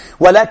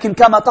 ولكن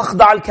كما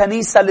تخضع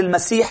الكنيسة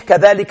للمسيح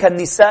كذلك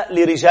النساء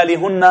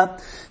لرجالهن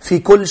في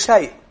كل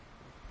شيء.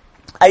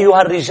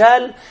 أيها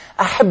الرجال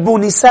أحبوا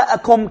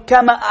نساءكم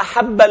كما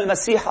أحب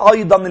المسيح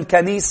أيضا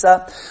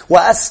الكنيسة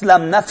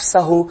وأسلم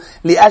نفسه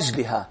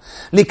لأجلها،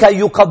 لكي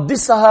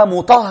يقدسها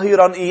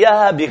مطهرا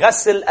إياها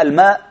بغسل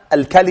الماء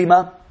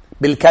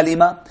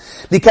بالكلمة،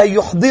 لكي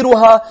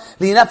يحضرها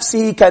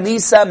لنفسه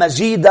كنيسة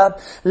مجيدة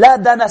لا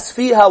دنس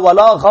فيها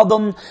ولا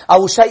غضن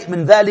أو شيء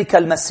من ذلك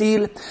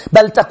المثيل،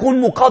 بل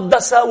تكون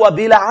مقدسة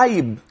وبلا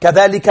عيب.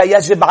 كذلك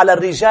يجب على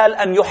الرجال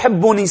أن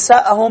يحبوا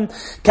نساءهم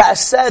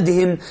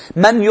كأجسادهم.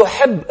 من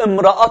يحب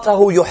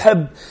امرأته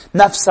يحب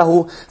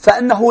نفسه،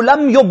 فإنه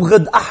لم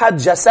يبغض أحد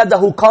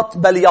جسده قط،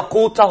 بل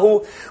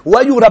يقوته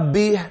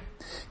ويربيه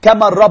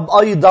كما الرب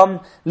أيضا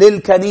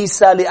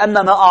للكنيسة،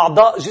 لأننا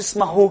أعضاء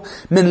جسمه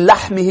من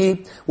لحمه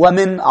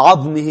ومن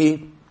عظمه.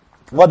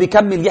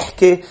 وبكمل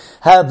يحكي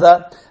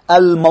هذا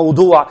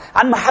الموضوع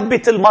عن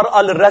محبة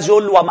المرأة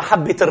للرجل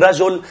ومحبة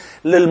الرجل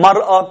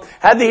للمرأة.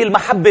 هذه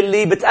المحبة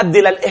اللي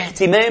بتؤدي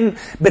للاهتمام،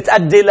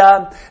 بتؤدي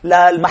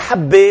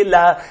للمحبة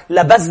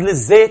لبذل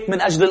الذات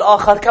من أجل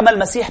الآخر، كما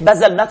المسيح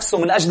بذل نفسه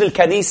من أجل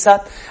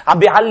الكنيسة. عم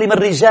بيعلم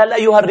الرجال: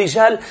 أيها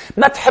الرجال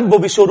ما تحبوا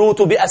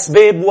بشروط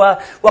وبأسباب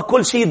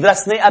وكل شيء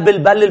درسناه قبل،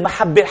 بل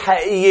المحبة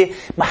الحقيقية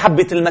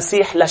محبة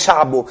المسيح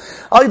لشعبه.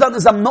 أيضا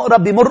إذا بنقرأ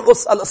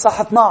بمرقس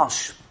الإصحاح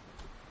 12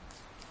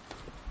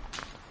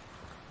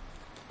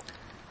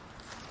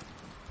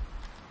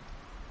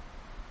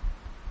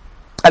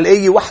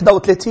 الآية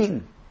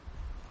 31،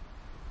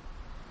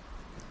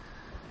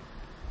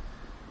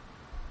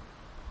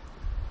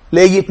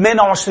 الآية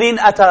 28: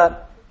 أتى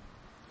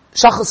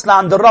شخص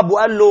لعند الرب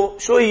وقال له: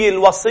 شو هي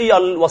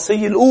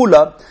الوصية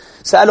الأولى؟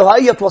 سأله: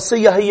 أية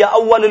وصية هي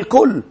أول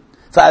الكل؟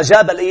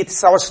 فأجاب الآية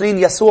 29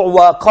 يسوع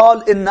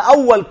وقال: إن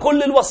أول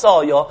كل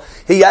الوصايا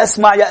هي: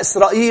 اسمع يا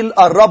إسرائيل،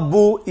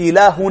 الرب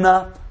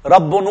إلهنا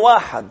رب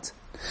واحد،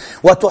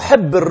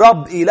 وتحب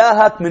الرب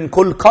إلهك من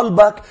كل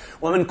قلبك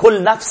ومن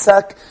كل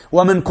نفسك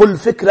ومن كل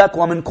فكرك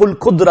ومن كل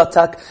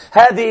قدرتك.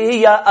 هذه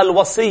هي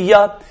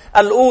الوصية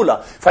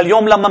الأولى.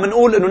 فاليوم لما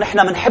منقول إنه نحن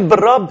منحب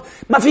الرب،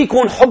 ما في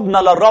يكون حبنا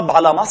للرب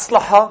على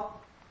مصلحة،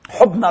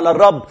 حبنا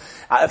للرب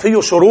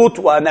فيه شروط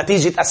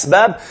ونتيجة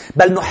أسباب،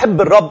 بل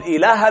نحب الرب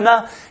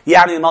إلهنا،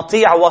 يعني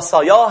نطيع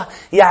وصاياه،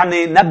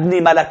 يعني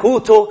نبني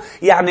ملكوته،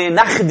 يعني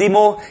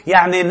نخدمه،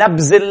 يعني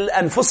نبذل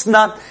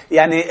أنفسنا.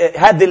 يعني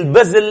هذا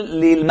البذل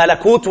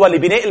للملكوت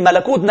ولبناء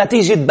الملكوت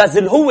نتيجة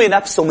بذل هو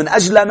نفسه من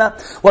أجلنا.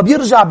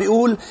 وبيرجع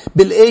بيقول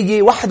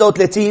بالآية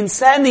 31: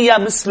 ثانية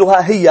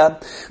مثلها هي: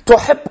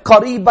 تحب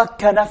قريبك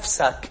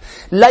كنفسك.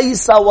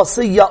 ليس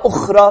وصية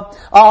أخرى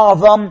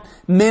أعظم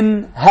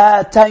من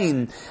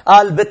هاتين.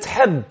 قال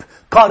بتحب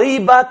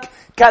قريبك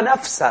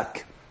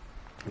كنفسك.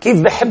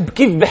 كيف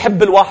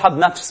بحب الواحد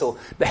نفسه؟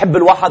 بحب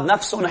الواحد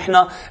نفسه.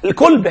 نحن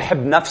الكل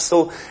بحب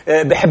نفسه،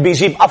 بحب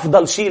يجيب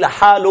أفضل شيء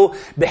لحاله،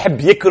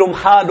 بحب يكرم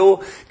حاله.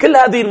 كل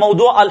هذه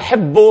الموضوع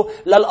الحبه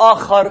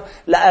للآخر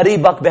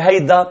لقريبك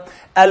بهيدا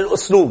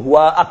الأسلوب.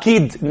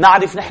 وأكيد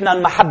نعرف نحن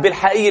المحبة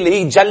الحقيقية اللي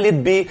هي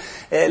تجلد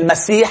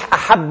بالمسيح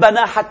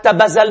أحبنا حتى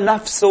بذل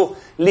نفسه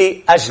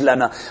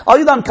لأجلنا.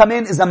 أيضا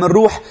كمان إذا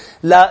منروح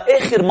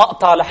لآخر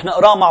مقطع رح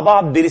نقرأ مع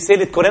بعض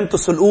برسالة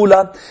كورنثوس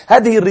الأولى،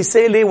 هذه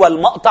الرسالة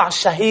والمقطع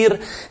الشهير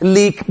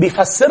اللي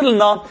بيفسر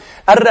لنا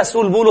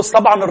الرسول بولس.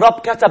 طبعا الرب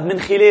كتب من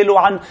خلاله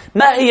عن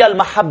ما هي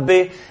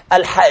المحبة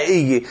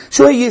الحقيقية،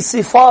 شو هي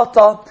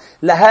صفاتها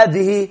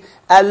لهذه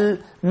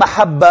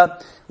المحبة.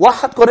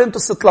 1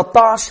 كورنثوس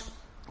 13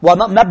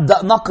 ونبدأ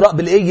نقرأ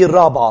بالآية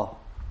 4.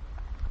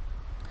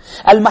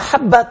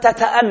 المحبة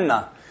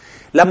تتأنى.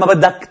 لما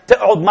بدك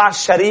تقعد مع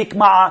الشريك،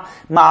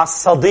 مع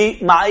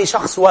الصديق، مع أي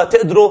شخص،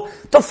 وتقدروا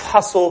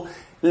تفحصوا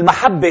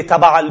المحبة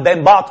تبع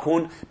بين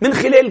بعضكم من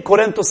خلال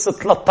كورنثوس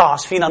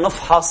 13 فينا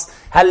نفحص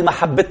هل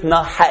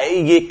محبتنا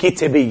حقيقية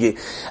كتابية.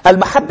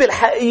 المحبة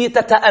الحقيقية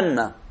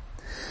تتأنى،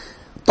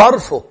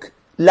 ترفق،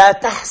 لا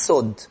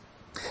تحسد،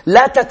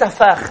 لا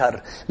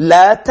تتفاخر،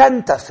 لا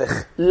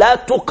تنتفخ، لا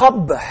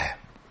تقبح،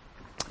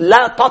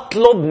 لا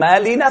تطلب ما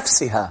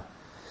لنفسها،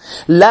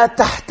 لا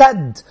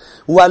تحتد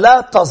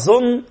ولا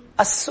تظن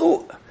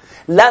السوء،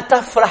 لا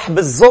تفرح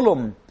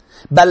بالظلم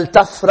بل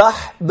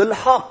تفرح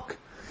بالحق،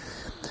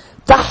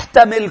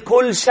 تحتمل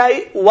كل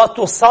شيء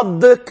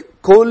وتصدق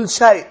كل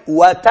شيء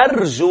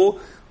وترجو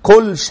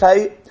كل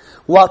شيء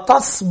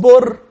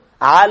وتصبر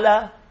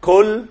على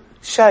كل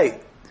شيء.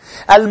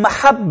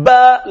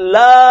 المحبة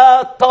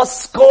لا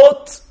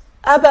تسقط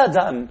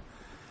أبدا.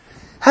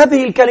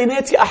 هذه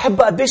الكلمات يا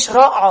أحبة قديش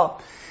رائعة.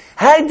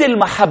 هذه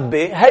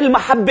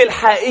المحبة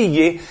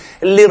الحقيقية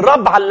اللي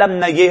الرب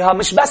علمنا إياها،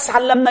 مش بس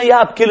علمنا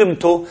إياها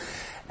بكلمته،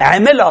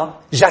 عملها،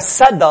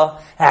 جسدها،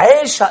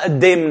 عيشها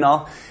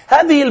قدامنا.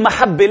 هذه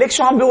المحبة ليك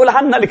شو عم بيقول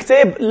عنها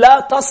الكتاب؟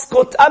 لا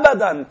تسقط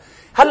أبدا.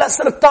 هلأ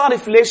صرت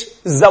تعرف ليش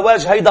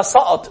الزواج هيدا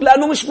سقط،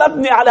 لأنه مش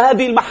مبني على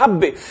هذه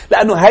المحبة،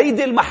 لأنه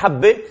هيدي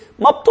المحبة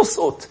ما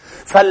بتسقط.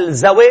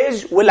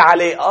 فالزواج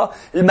والعلاقة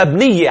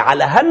المبنية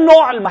على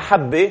هالنوع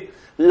المحبة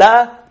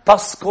لا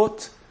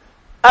تسقط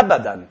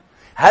أبدا.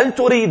 هل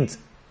تريد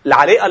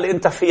العلاقة اللي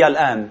انت فيها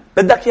الآن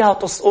بدك اياها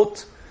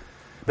تسقط؟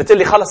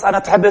 بتقلي خلص أنا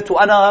تعبت،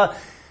 وأنا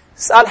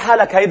اسأل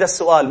حالك هيدا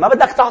السؤال. ما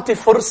بدك تعطي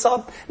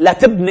فرصة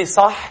لتبني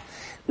صح،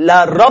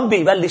 للرب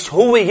يبلش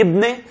هو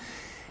يبني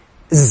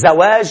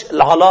الزواج،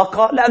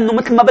 العلاقة؟ لأنه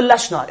مثل ما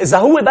بلشنا، إذا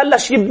هو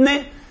بلش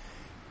يبني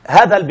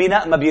هذا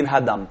البناء ما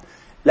بينهدم،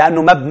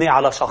 لأنه مبني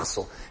على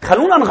شخصه.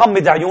 خلونا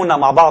نغمض عيوننا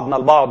مع بعضنا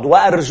البعض،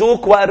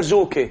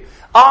 وأرجوك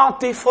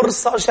أعطي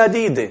فرصة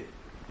جديدة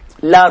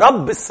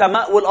لرب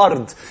السماء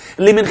والأرض،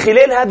 اللي من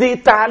خلال هذه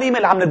التعاليم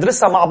اللي عم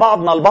ندرسها مع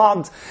بعضنا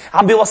البعض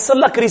عم بيوصل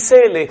لك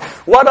رسالة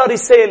ورا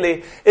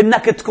رسالة،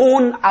 إنك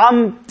تكون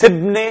عم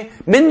تبني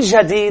من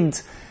جديد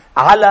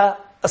على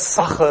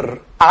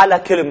الصخر، على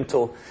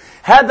كلمته.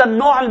 هذا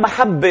النوع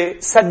المحبة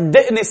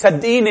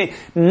صدقيني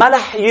ما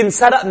رح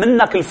ينسرق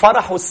منك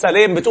الفرح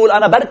والسلام. بتقول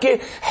أنا بركي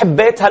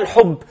حبيت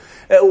هالحب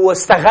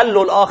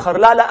واستغلوا الآخر.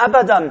 لا لا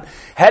أبدا.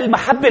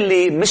 هالمحبة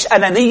اللي مش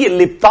أنانية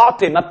اللي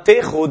بتعطي ما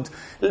بتاخد.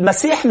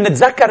 المسيح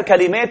نتذكر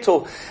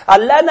كلماته،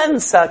 قال لا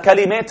ننسى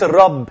كلمات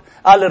الرب،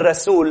 قال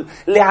الرسول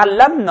اللي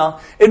علمنا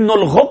إنه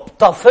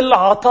الغبطة في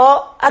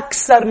العطاء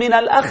أكثر من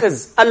الأخذ.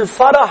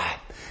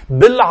 الفرح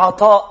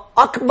بالعطاء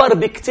أكبر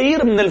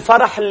بكتير من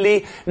الفرح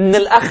اللي من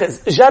الأخذ.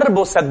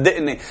 جربوا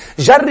صدقني.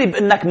 جرب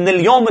إنك من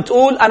اليوم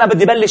تقول أنا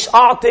بدي بلش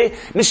أعطي،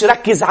 مش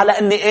ركز على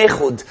إني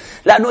أخذ.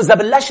 لأنه إذا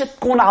بلشت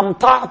تكون عم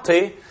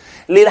تعطي،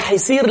 اللي رح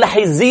يصير رح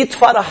يزيد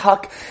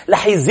فرحك،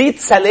 رح يزيد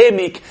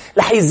سلامك،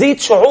 رح يزيد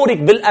شعورك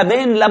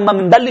بالأمان لما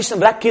منبلش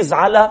نركز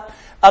على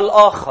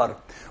الآخر.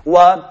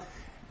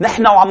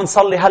 ونحن وعم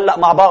نصلي هلأ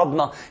مع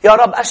بعضنا، يا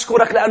رب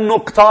أشكرك لأنه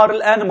كتار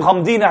الآن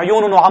مغمضين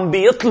عيونهم وعم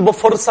بيطلبوا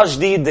فرصة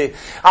جديدة،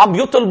 عم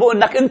بيطلبوا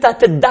أنك أنت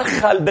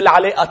تتدخل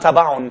بالعلاقة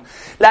تبعهم.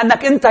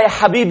 لأنك أنت يا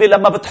حبيبي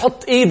لما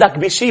بتحط إيدك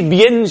بشي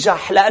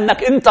بينجح،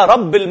 لأنك أنت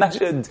رب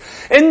المجد،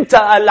 أنت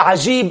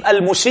العجيب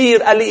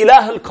المشير،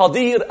 الإله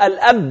القدير،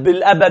 الأب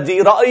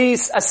الأبدي،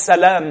 رئيس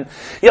السلام.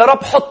 يا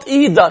رب حط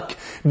إيدك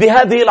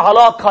بهذه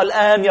العلاقة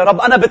الآن. يا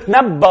رب أنا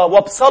بتنبأ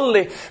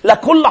وبصلي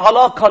لكل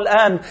علاقة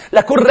الآن،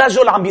 لكل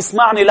رجل عم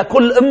بيسمعني،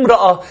 لكل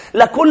امرأة،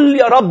 لكل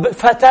يا رب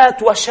فتاة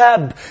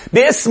وشاب،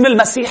 باسم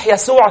المسيح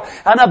يسوع.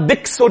 أنا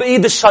بكسر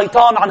إيد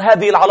الشيطان عن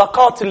هذه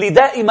العلاقات اللي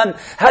دائما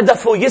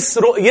هدفه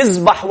يسرق،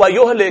 يذبح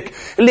ويهلك،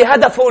 اللي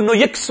هدفه أنه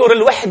يكسر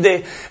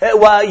الوحدة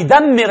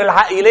ويدمر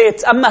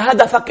العائلات. أما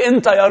هدفك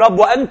أنت يا رب،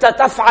 وأنت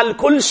تفعل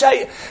كل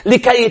شيء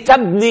لكي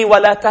تبني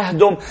ولا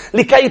تهدم،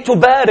 لكي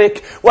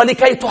تبارك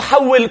ولكي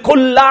تحول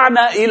كل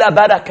لعنة إلى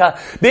بركة.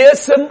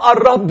 باسم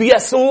الرب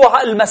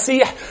يسوع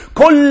المسيح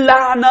كل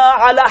لعنة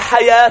على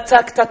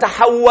حياتك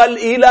تتحول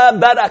إلى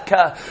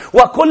بركة،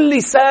 وكل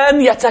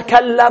لسان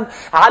يتكلم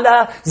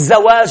على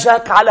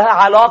زواجك، على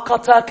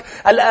علاقتك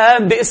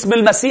الآن باسم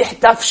المسيح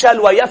تفشل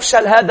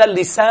ويفشل هذا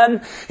اللسان.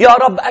 يا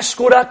رب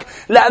أشكرك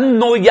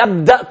لأنه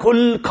يبدأ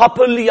كل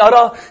قبل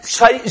يرى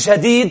شيء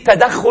جديد،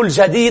 تدخل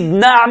جديد،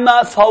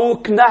 نعمة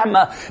فوق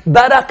نعمة،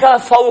 بركة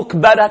فوق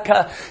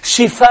بركة،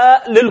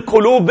 شفاء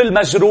للقلوب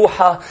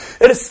المجروحة،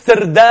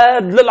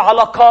 استرداد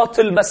للعلاقات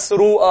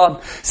المسروقة،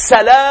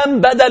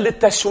 سلام بدل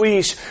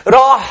التشويش،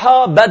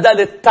 راحة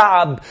بدل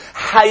التعب،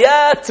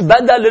 حياة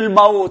بدل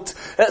الموت،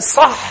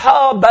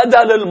 صحة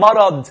بدل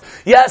المرض.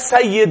 يا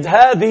سيد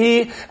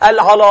هذه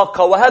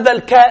العلاقة وهذا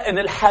الكائن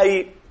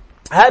الحي،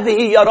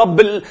 هذه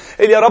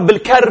يا رب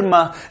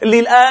الكرمة اللي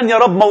الآن يا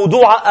رب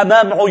موضوعة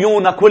أمام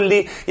عيونك،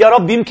 واللي يا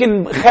رب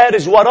يمكن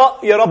خارج وراء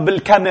يا رب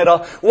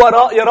الكاميرا،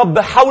 وراء يا رب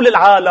حول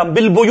العالم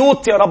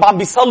بالبيوت يا رب عم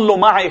بيصلوا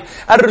معي.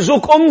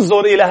 أرجوك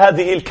انظر إلى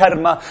هذه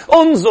الكرمة،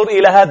 انظر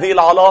إلى هذه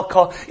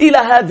العلاقة، إلى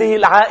هذه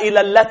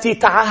العائلة التي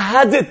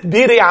تعهدت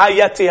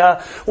برعايتها.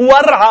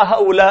 وارعى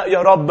هؤلاء يا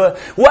رب،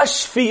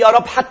 واشفي يا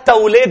رب حتى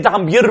أولاد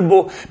عم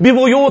بيربوا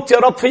ببيوت يا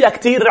رب فيها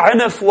كتير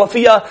عنف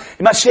وفيها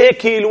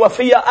مشاكل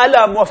وفيها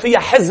ألم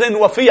وفيها حزن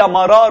وفيها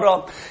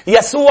مرارة.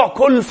 يسوع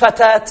كل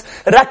فتاة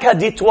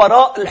ركضت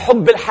وراء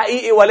الحب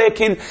الحقيقي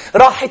ولكن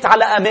راحت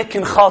على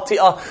أماكن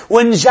خاطئة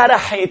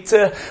وانجرحت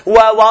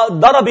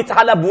وضربت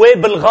على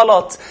أبواب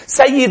الغلط.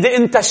 سيدي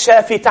أنت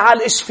الشافي،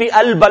 تعال اشفي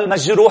قلب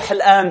المجروح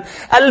الآن،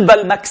 قلب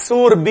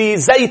المكسور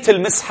بزيت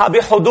المسحة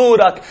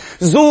بحضورك.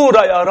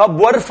 زورة يا رب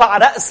وارفع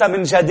رأسه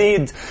من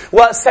جديد.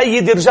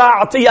 وسيدي ارجع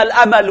اعطيها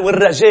الأمل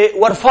والرجاء،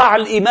 وارفع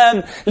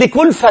الإيمان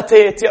لكل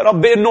فتاة يا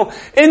رب إنه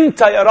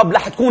أنت يا رب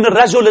رح تكون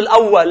الرجل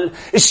الأول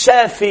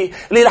الشافي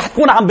اللي رح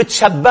تكون عم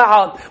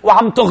بتشبعها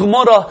وعم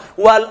تغمرها،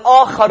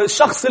 والآخر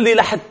الشخص اللي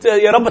رح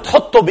يا رب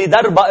تحطه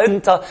بدربة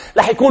أنت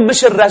رح يكون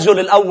مش الرجل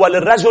الأول،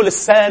 الرجل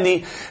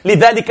الثاني.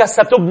 لذلك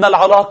ستبنى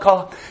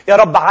العلاقة يا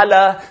رب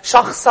على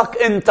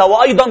شخصك أنت،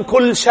 وأيضا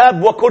كل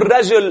شاب وكل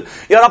رجل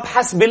يا رب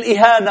حسب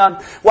الإهانة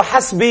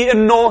وحسب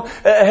إنه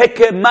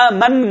هيك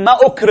ما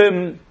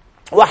أكرم،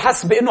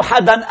 وحسب إنه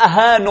حدا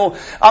أهانه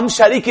أم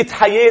شريكة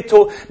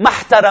حياته ما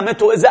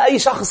احترمته. إذا أي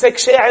شخص هيك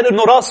شاعر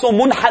إنه راسه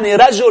منحني،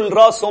 رجل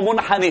راسه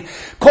منحني،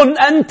 كن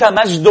أنت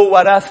مجده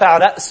ورافع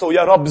رأسه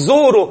يا رب.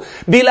 زوره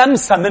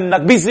بلمسة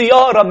منك،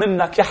 بزيارة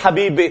منك يا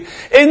حبيبي.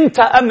 أنت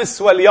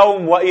أمس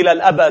واليوم وإلى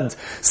الأبد.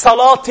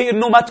 صلاتي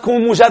إنه ما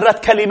تكون مجرد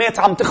كلمات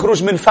عم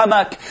تخرج من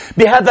فمك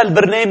بهذا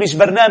البرنامج،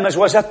 برنامج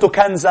وجدت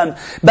كنزا،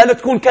 بل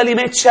تكون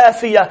كلمات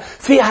شافية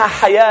فيها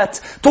حياة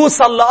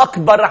توصل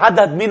لأكبر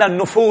عدد من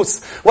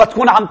النفوس،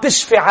 وتكون عم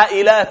تشفي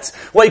عائلات،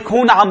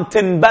 ويكون عم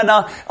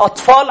تنبنى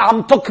أطفال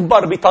عم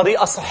تكبر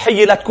بطريقة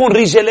صحية، لتكون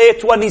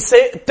رجالات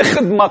ونساء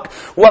تخدمك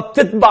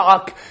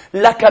وبتتبعك.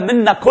 لك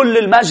منا كل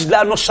المجد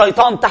لأنه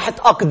الشيطان تحت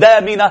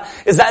أقدامنا.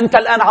 إذا أنت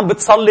الآن عم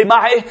بتصلي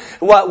معي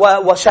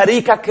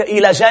وشريكك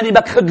إلى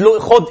جانبك،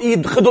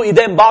 خدوا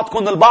إيدين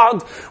بعضكم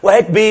البعض،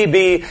 وهيك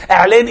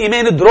بإعلان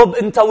إيمان اضرب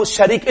أنت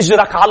والشريك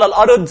اجرك على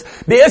الأرض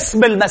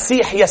باسم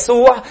المسيح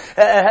يسوع.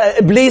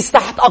 إبليس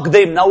تحت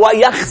أقدامنا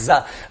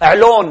ويخزى.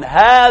 اعلن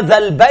هذا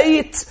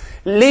البيت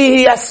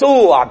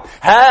ليسوع،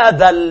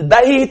 هذا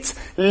البيت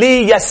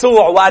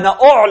ليسوع. وأنا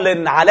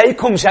أعلن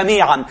عليكم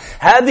جميعا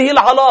هذه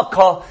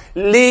العلاقة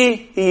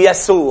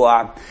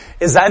ليسوع.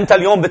 إذا أنت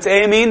اليوم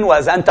بتآمن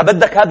وإذا أنت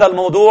بدك هذا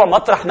الموضوع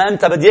مطرح ما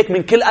أنت بديك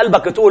من كل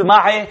قلبك تقول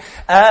معي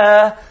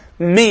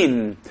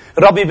آمين.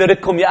 ربي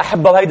يبارككم يا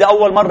أحبة. وهيدا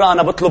أول مرة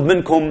أنا بطلب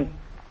منكم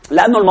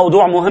لأنه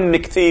الموضوع مهم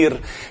كتير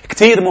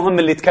كتير مهم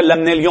اللي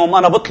تكلمنا اليوم.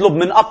 أنا بطلب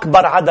من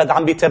أكبر عدد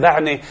عم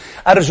بيتابعني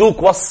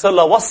أرجوك وصل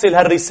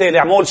هالرسالة.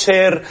 اعمل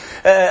شير،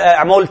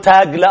 اعمل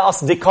تاج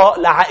لأصدقاء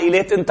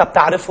لعائلات أنت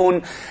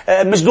بتعرفهم.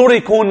 مش ضروري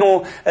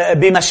يكونوا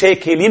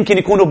بمشاكل، يمكن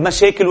يكونوا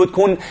بمشاكل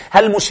وتكون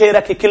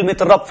هالمشاركة كلمة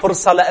الرب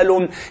فرصة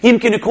لهم.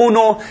 يمكن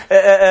يكونوا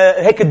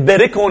هيك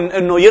تباركهم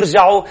أنه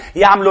يرجعوا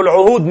يعملوا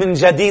العهود من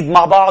جديد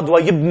مع بعض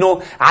ويبنوا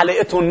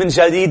علاقتهم من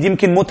جديد.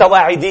 يمكن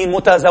متواعدين،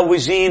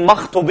 متزوجين،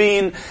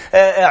 مخطوبين،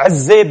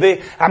 عزابة.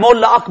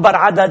 اعمل لأكبر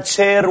عدد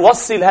شير،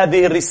 وصل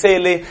هذه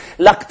الرسالة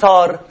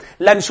لكتار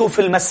لنشوف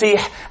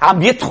المسيح عم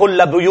بيدخل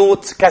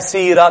لبيوت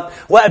كثيرة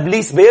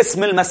وإبليس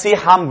باسم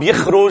المسيح عم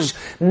بيخرج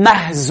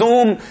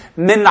مهزوم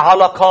من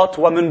علاقات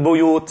ومن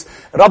بيوت.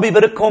 ربي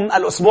يبارككم.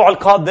 الأسبوع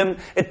القادم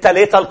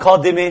الثلاثة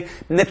القادمة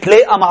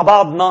نتلاقى مع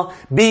بعضنا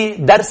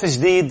بدرس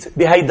جديد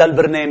بهيدا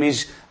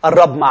البرنامج.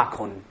 الرب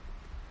معكم.